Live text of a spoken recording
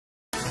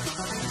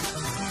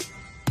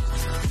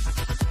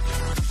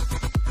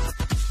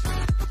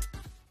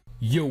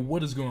Yo,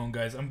 what is going on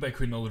guys? I'm back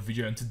with another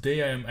video and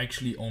today I am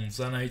actually on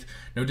Zenyte.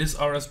 Now this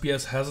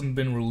RSPS hasn't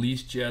been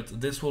released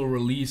yet. This will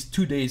release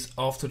 2 days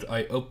after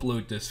I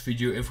upload this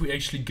video. If we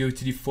actually go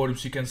to the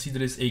forums, you can see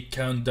there is a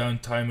countdown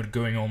timer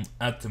going on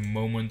at the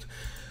moment.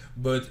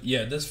 But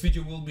yeah, this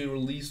video will be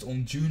released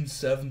on June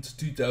 7th,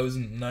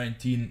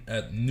 2019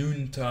 at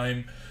noon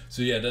time.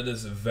 So yeah, that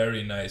is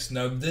very nice.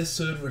 Now this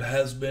server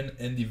has been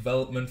in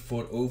development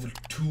for over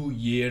 2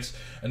 years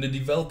and the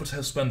developers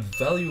have spent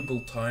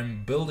valuable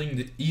time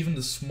building even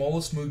the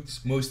smallest,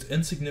 most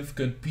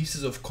insignificant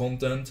pieces of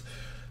content.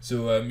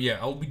 So yeah,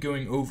 I'll be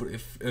going over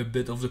a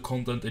bit of the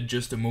content in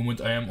just a moment.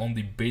 I am on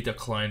the beta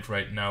client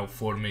right now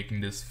for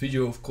making this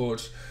video, of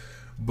course.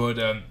 But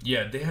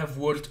yeah, they have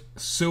worked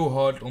so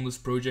hard on this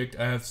project.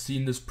 I have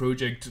seen this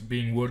project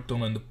being worked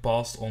on in the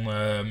past on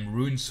a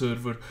Rune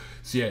server.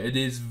 So yeah, it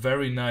is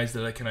very nice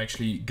that I can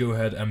actually go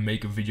ahead and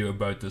make a video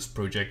about this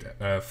project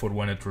for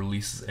when it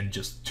releases in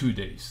just 2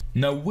 days.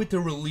 Now with the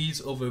release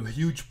of a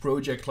huge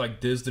project like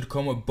this, there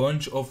come a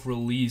bunch of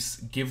release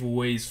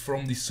giveaways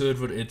from the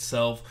server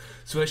itself.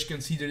 So as you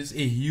can see, there is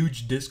a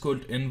huge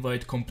Discord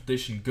invite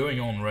competition going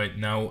on right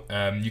now.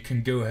 You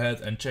can go ahead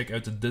and check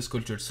out the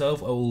Discord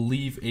yourself. I will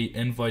leave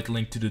a invite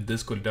link to the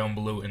Discord down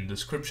below in the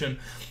description.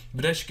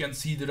 But as you can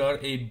see, there are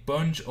a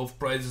bunch of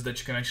prizes that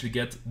you can actually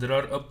get. There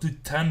are up to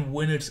 10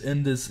 winners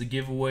in this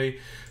giveaway.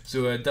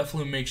 So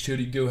definitely make sure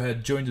you go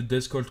ahead, join the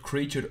Discord,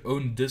 create your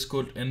own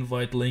Discord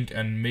invite link,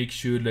 and make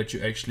sure that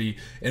you actually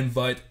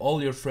invite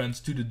all your friends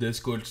to the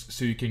Discord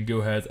so you can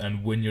go ahead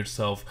and win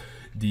yourself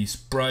these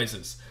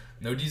prizes.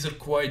 Now these are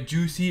quite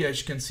juicy.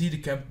 As you can see,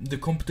 the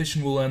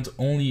competition will end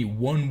only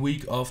 1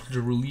 week after the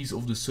release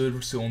of the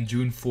server, so on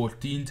June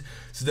 14th.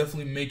 So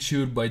definitely make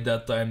sure by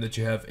that time that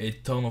you have a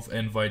ton of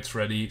invites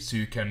ready so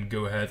you can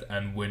go ahead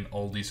and win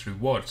all these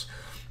rewards.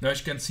 Now as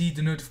you can see,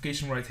 the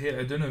notification right here,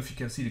 I don't know if you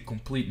can see the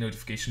complete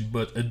notification,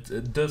 but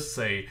it does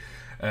say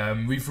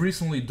we've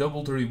recently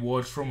doubled the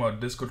rewards from our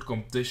Discord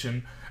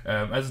competition.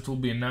 As it will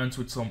be announced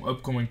with some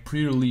upcoming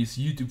pre-release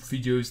YouTube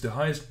videos. The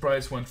highest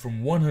price went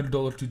from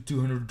 $100 to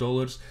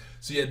 $200.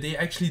 So yeah, they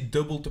actually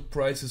doubled the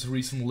prices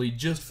recently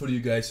just for you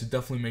guys, so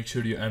definitely make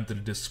sure you enter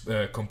this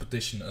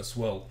competition as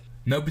well.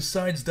 Now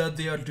besides that,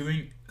 they are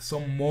doing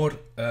some more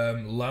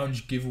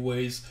lounge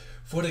giveaways.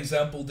 For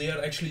example, they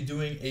are actually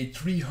doing a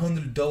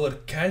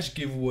 $300 cash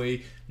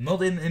giveaway,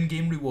 not an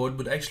in-game reward,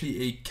 but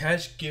actually a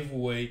cash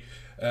giveaway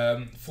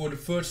for the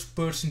first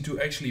person to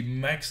actually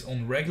max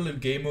on regular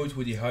game mode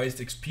with the highest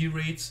XP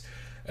rates.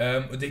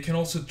 They can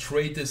also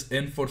trade this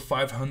in for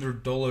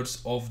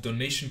 $500 of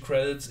donation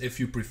credits if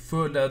you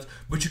prefer that,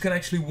 but you can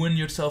actually win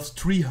yourselves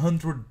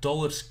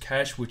 $300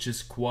 cash, which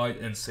is quite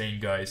insane,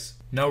 guys.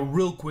 Now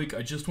real quick,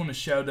 I just want to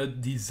shout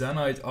out the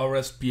Zenyte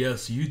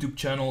RSPS YouTube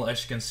channel.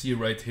 As you can see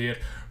right here,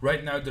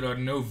 right now there are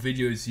no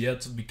videos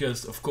yet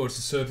because of course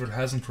the server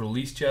hasn't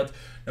released yet.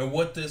 Now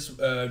what this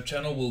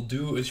channel will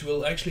do is you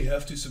will actually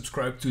have to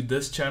subscribe to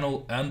this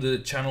channel and the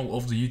channel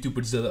of the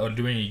YouTubers that are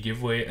doing a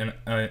giveaway, and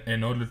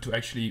in order to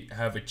actually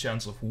have a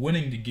chance of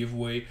winning the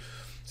giveaway.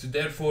 So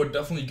therefore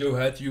definitely go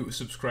ahead, you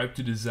subscribe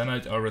to the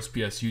Zenyte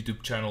RSPS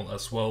YouTube channel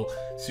as well,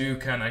 so you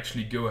can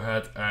actually go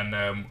ahead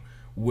and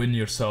win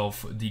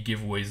yourself the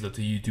giveaways that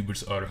the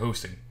YouTubers are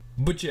hosting.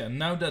 But yeah,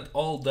 now that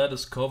all that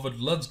is covered,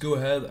 let's go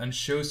ahead and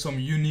show some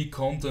unique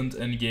content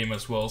in game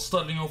as well.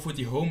 Starting off with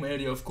the home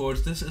area, of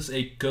course. This is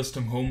a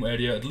custom home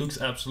area. It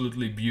looks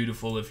absolutely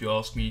beautiful if you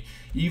ask me.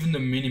 Even the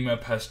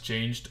minimap has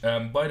changed.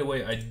 By the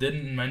way, I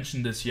didn't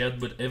mention this yet,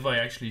 but if I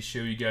actually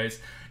show you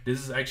guys,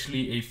 this is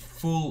actually a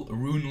full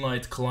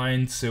RuneLite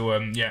client. So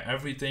yeah,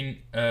 everything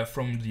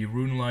from the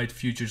RuneLite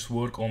features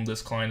work on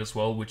this client as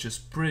well, which is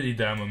pretty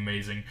damn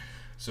amazing.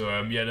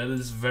 So yeah, that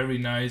is very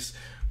nice.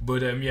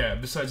 But yeah,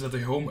 besides that, the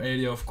home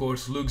area of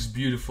course looks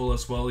beautiful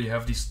as well. You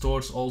have the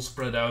stores all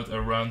spread out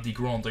around the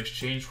Grand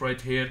Exchange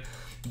right here.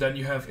 Then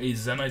you have a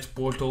Zenyte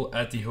portal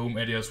at the home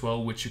area as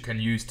well, which you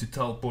can use to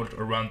teleport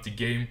around the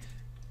game.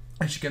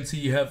 As you can see,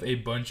 you have a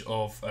bunch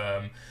of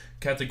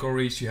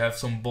categories. You have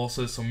some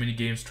bosses, some mini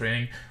games,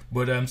 training,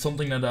 but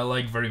something that I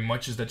like very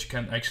much is that you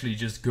can actually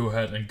just go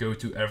ahead and go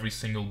to every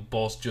single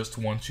boss just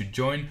once you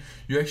join.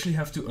 You actually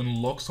have to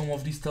unlock some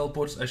of these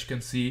teleports, as you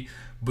can see,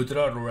 but there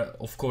are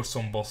of course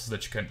some bosses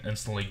that you can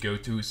instantly go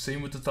to.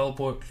 Same with the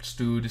teleports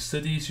to the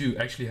cities. You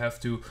actually have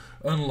to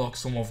unlock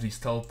some of these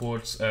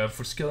teleports.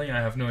 For skilling,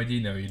 I have no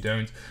idea. No, you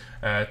don't.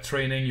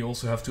 Training, you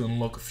also have to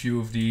unlock a few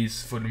of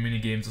these for the mini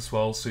games as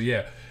well. So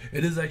yeah,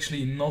 it is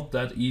actually not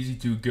that easy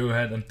to go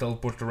ahead and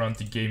teleport around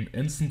the game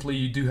instantly.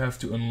 You do have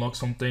to unlock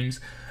some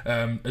things.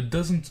 It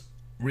doesn't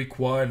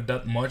require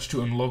that much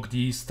to unlock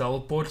these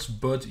teleports,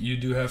 but you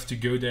do have to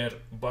go there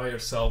by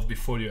yourself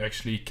before you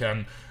actually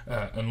can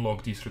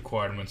unlock these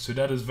requirements. So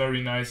that is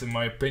very nice in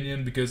my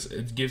opinion, because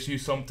it gives you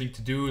something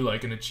to do,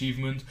 like an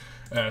achievement.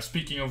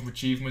 Speaking of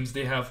achievements,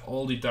 they have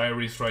all the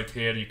diaries right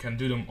here. You can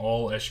do them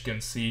all, as you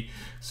can see.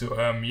 So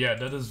yeah,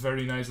 that is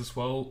very nice as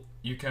well.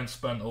 You can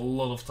spend a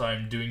lot of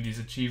time doing these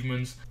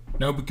achievements.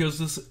 Now, because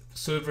this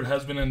server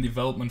has been in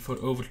development for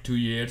over 2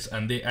 years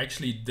and they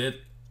actually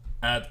did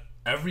add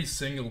every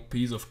single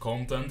piece of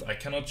content. I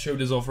cannot show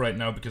this off right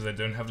now because I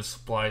don't have the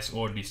supplies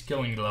or the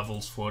skilling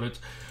levels for it,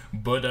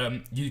 but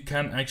you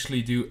can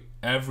actually do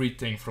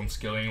everything from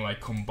skilling,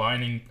 like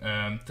combining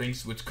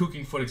things with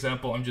cooking. For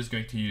example, I'm just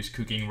going to use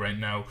cooking right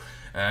now.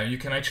 You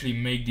can actually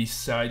make these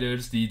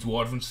ciders, the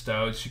dwarven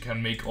stouts. You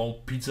can make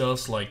all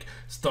pizzas, like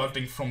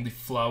starting from the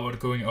flour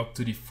going up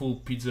to the full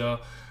pizza.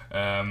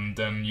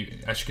 Then you,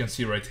 as you can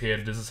see right here,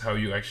 this is how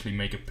you actually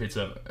make a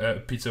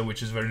pizza,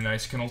 which is very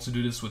nice. You can also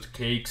do this with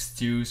cakes,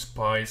 stews,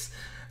 pies,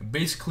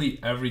 basically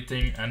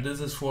everything, and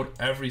this is for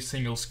every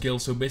single skill.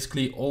 So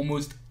basically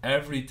almost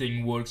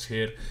everything works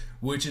here,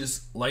 which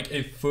is like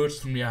a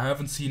first for me. I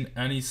haven't seen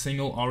any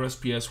single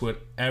RSPS where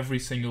every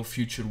single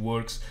feature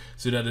works,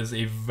 so that is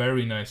a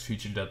very nice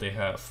feature that they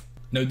have.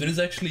 Now there is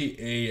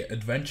actually a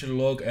adventure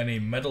log and a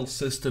medal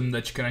system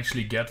that you can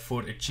actually get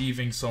for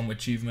achieving some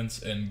achievements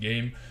in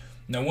game.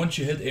 Now once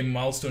you hit a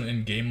milestone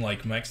in game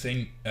like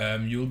maxing,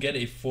 you'll get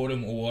a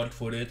forum award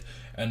for it,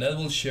 and that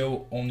will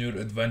show on your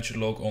adventure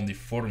log on the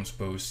forums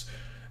posts.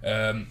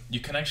 You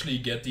can actually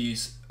get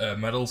these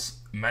medals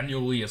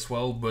manually as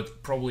well,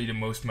 but probably the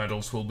most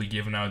medals will be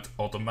given out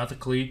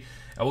automatically.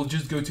 I will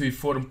just go to a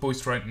forum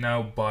post right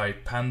now by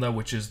Panda,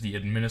 which is the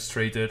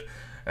administrator.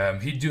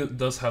 He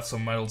does have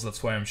some medals,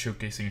 that's why I'm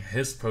showcasing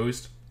his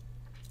post.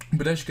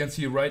 But as you can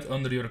see right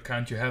under your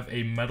account, you have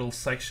a medal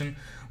section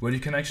where you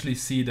can actually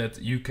see that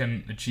you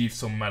can achieve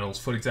some medals.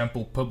 For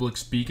example, public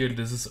speaker,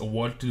 this is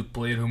awarded to the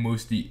player who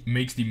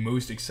makes the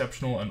most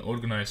exceptional and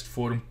organized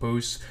forum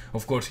posts.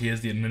 Of course, he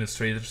is the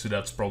administrator, so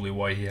that's probably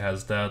why he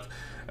has that.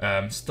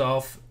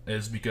 Staff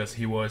is because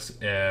he was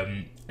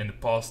in the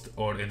past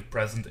or in the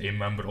present a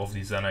member of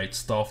the Zenyte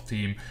staff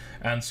team,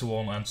 and so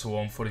on and so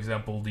on. For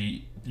example,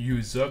 the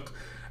Zuck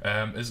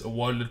is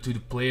awarded to the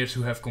players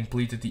who have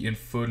completed the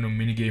Inferno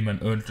minigame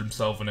and earned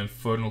themselves an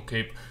Infernal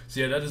Cape. So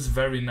yeah, that is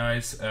very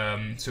nice.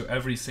 So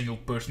every single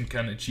person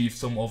can achieve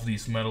some of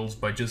these medals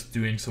by just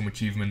doing some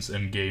achievements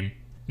in game.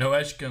 Now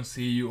as you can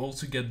see, you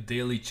also get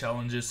daily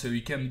challenges, so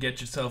you can get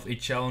yourself a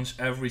challenge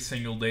every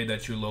single day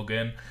that you log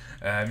in.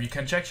 You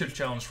can check your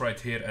challenge right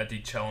here at the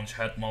challenge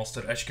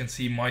headmaster. As you can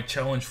see, my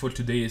challenge for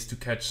today is to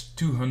catch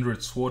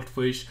 200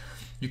 swordfish.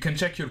 You can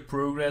check your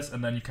progress,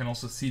 and then you can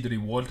also see the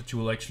reward that you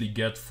will actually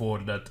get for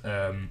that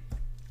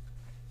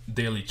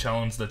daily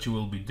challenge that you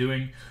will be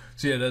doing.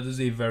 So yeah, that is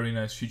a very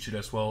nice feature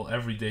as well.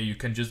 Every day you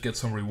can just get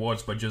some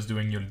rewards by just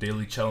doing your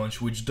daily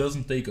challenge, which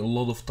doesn't take a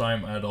lot of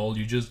time at all.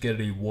 You just get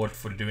a reward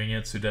for doing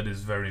it, so that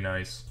is very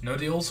nice. Now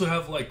they also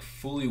have like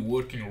fully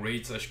working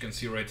raids, as you can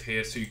see right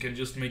here, so you can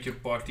just make your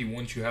party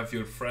once you have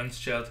your friends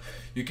chat.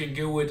 You can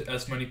go with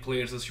as many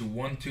players as you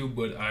want to,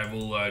 but I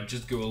will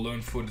just go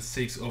alone for the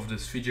sake of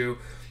this video.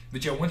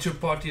 But yeah, once your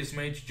party is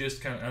made, you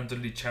just can enter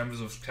the Chambers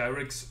of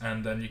Skyrex,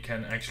 and then you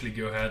can actually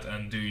go ahead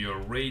and do your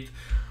raid.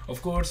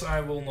 Of course,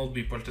 I will not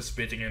be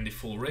participating in the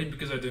full raid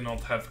because I do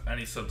not have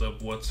any setup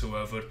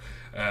whatsoever.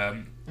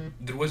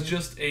 There was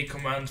just a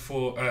command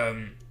for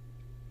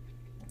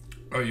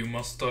oh, you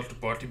must start the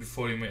party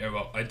before you may.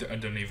 Well, I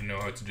don't even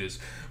know how to do this,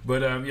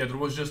 but yeah, there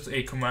was just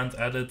a command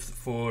added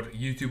for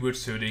YouTubers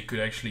so they could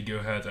actually go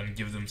ahead and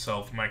give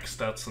themselves max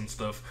stats and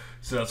stuff.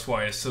 So that's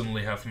why I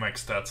suddenly have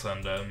max stats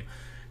and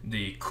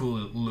the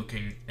cool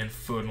looking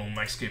infernal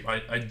max scape.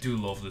 I do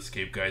love this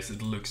scape, guys.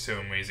 It looks so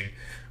amazing.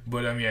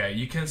 But yeah,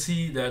 you can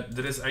see that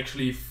there is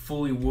actually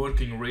fully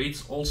working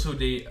raids. Also,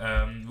 they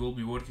will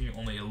be working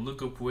on a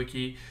lookup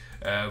wiki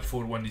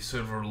for when the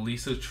server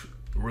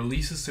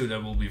releases, so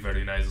that will be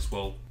very nice as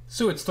well.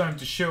 So it's time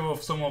to show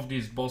off some of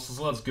these bosses.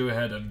 Let's go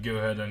ahead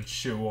and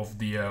show off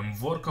the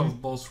Vorkov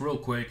boss real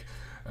quick.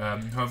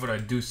 However, I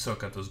do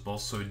suck at this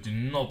boss, so do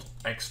not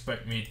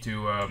expect me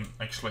to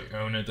actually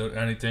own it or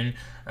anything.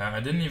 I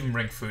didn't even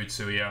bring food,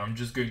 so yeah, I'm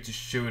just going to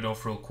show it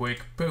off real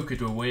quick, poke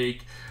it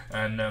awake,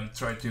 and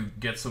try to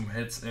get some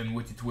hits in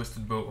with the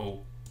twisted bow.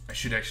 Oh, I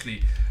should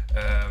actually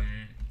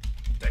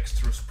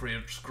dexterous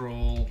prayer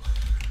scroll.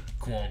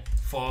 Come on,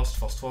 fast,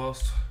 fast,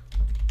 fast.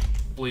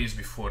 Please,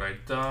 before I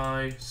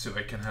die, so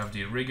I can have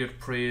the rigor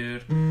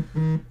prayer.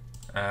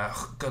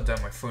 God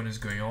damn, my phone is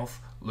going off.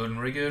 Learn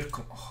rigor.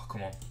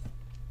 Come on.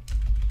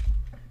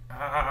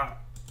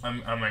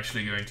 I'm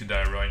actually going to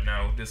die right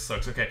now. This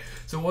sucks. Okay,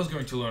 so I was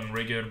going to learn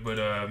rigor, but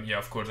yeah,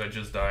 of course I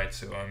just died,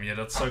 so yeah,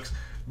 that sucks.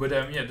 But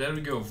yeah, there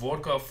we go.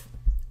 Vorkov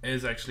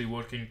is actually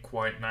working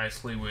quite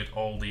nicely with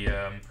all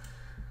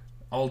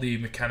the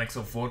mechanics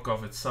of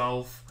Vorkov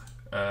itself.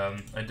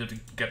 I did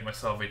get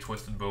myself a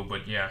twisted bow,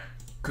 but yeah,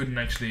 couldn't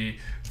actually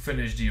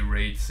finish the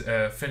raids,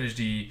 finish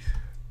the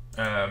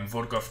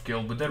Vorkov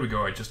kill. But there we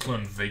go. I just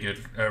learned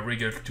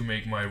rigor to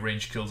make my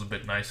range kills a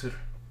bit nicer.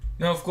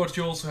 Now, of course,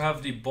 you also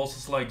have the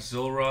bosses like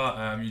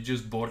Zulrah. You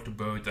just board the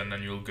boat and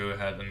then you'll go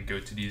ahead and go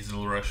to the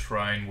Zulrah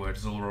shrine where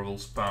Zulrah will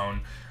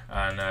spawn,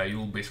 and you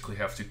will basically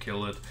have to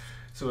kill it.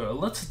 So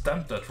let's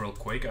attempt that real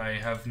quick. I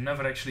have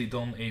never actually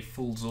done a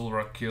full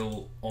Zulrah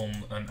kill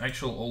on an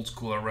actual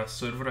Oldschool RS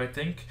server, I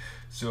think.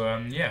 So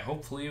yeah,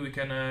 hopefully we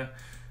can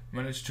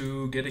manage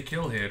to get a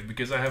kill here,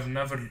 because I have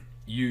never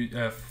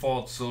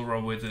fought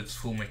Zulrah with its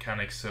full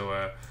mechanics.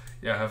 So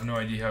yeah, I have no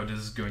idea how this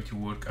is going to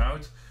work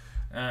out.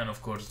 and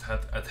of course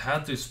it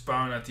had to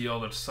spawn at the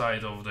other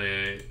side of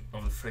the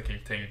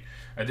freaking thing.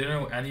 I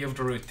didn't know any of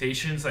the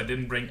rotations, I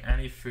didn't bring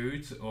any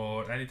food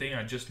or anything,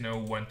 I just know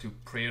when to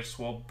prayer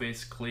swap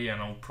basically,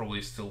 and I'll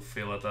probably still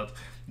fail at that.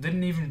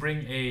 Didn't even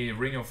bring a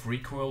ring of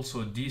recoil,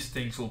 so these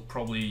things will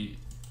probably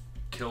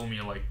kill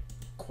me like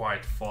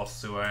quite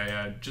fast, so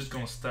I just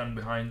gonna stand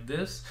behind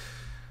this.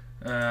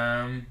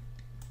 Okay,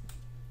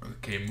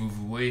 move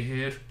away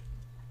here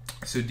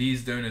so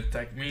these don't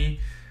attack me.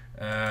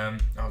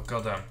 Oh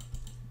goddamn,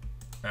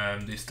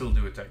 they still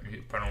do attack me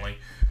apparently.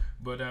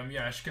 But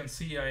yeah, as you can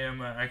see, I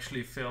am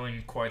actually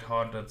failing quite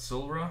hard at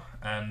Zulrah,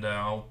 and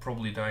I'll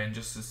probably die in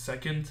just a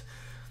second.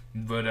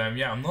 But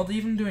yeah, I'm not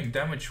even doing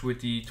damage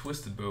with the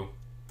twisted bow,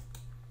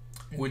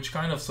 which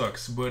kind of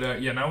sucks.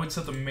 But yeah, now it's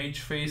at the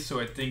mage phase, so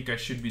I think I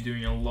should be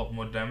doing a lot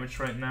more damage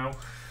right now.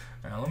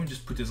 Let me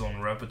just put this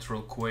on rapid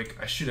real quick.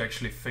 I should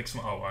actually fix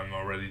my... oh, I'm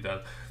already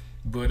dead.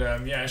 But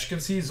yeah, as you can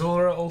see,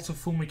 Zulrah also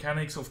full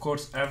mechanics. Of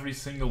course, every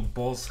single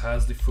boss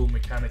has the full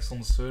mechanics on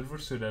the server,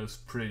 so that is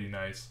pretty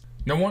nice.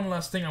 Now, one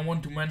last thing I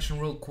want to mention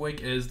real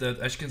quick is that,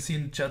 as you can see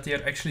in the chat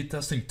here, actually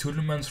testing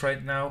tournaments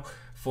right now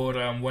for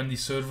when the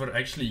server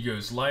actually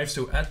goes live.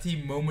 So at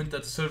the moment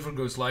that the server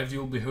goes live,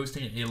 you'll be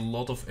hosting a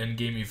lot of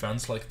in-game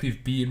events, like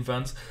PvP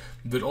events,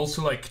 but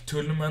also like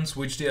tournaments,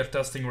 which they are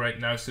testing right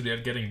now. So they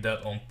are getting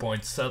that on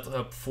point, set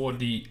up for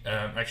the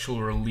actual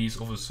release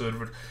of the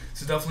server.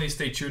 So definitely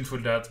stay tuned for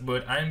that.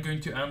 But I'm going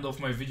to end off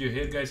my video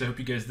here, guys. I hope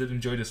you guys did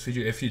enjoy this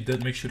video. If you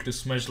did, make sure to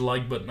smash the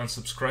like button and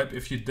subscribe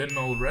if you didn't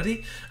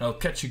already. I'll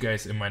catch you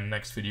guys in my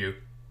next video.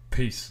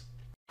 Peace.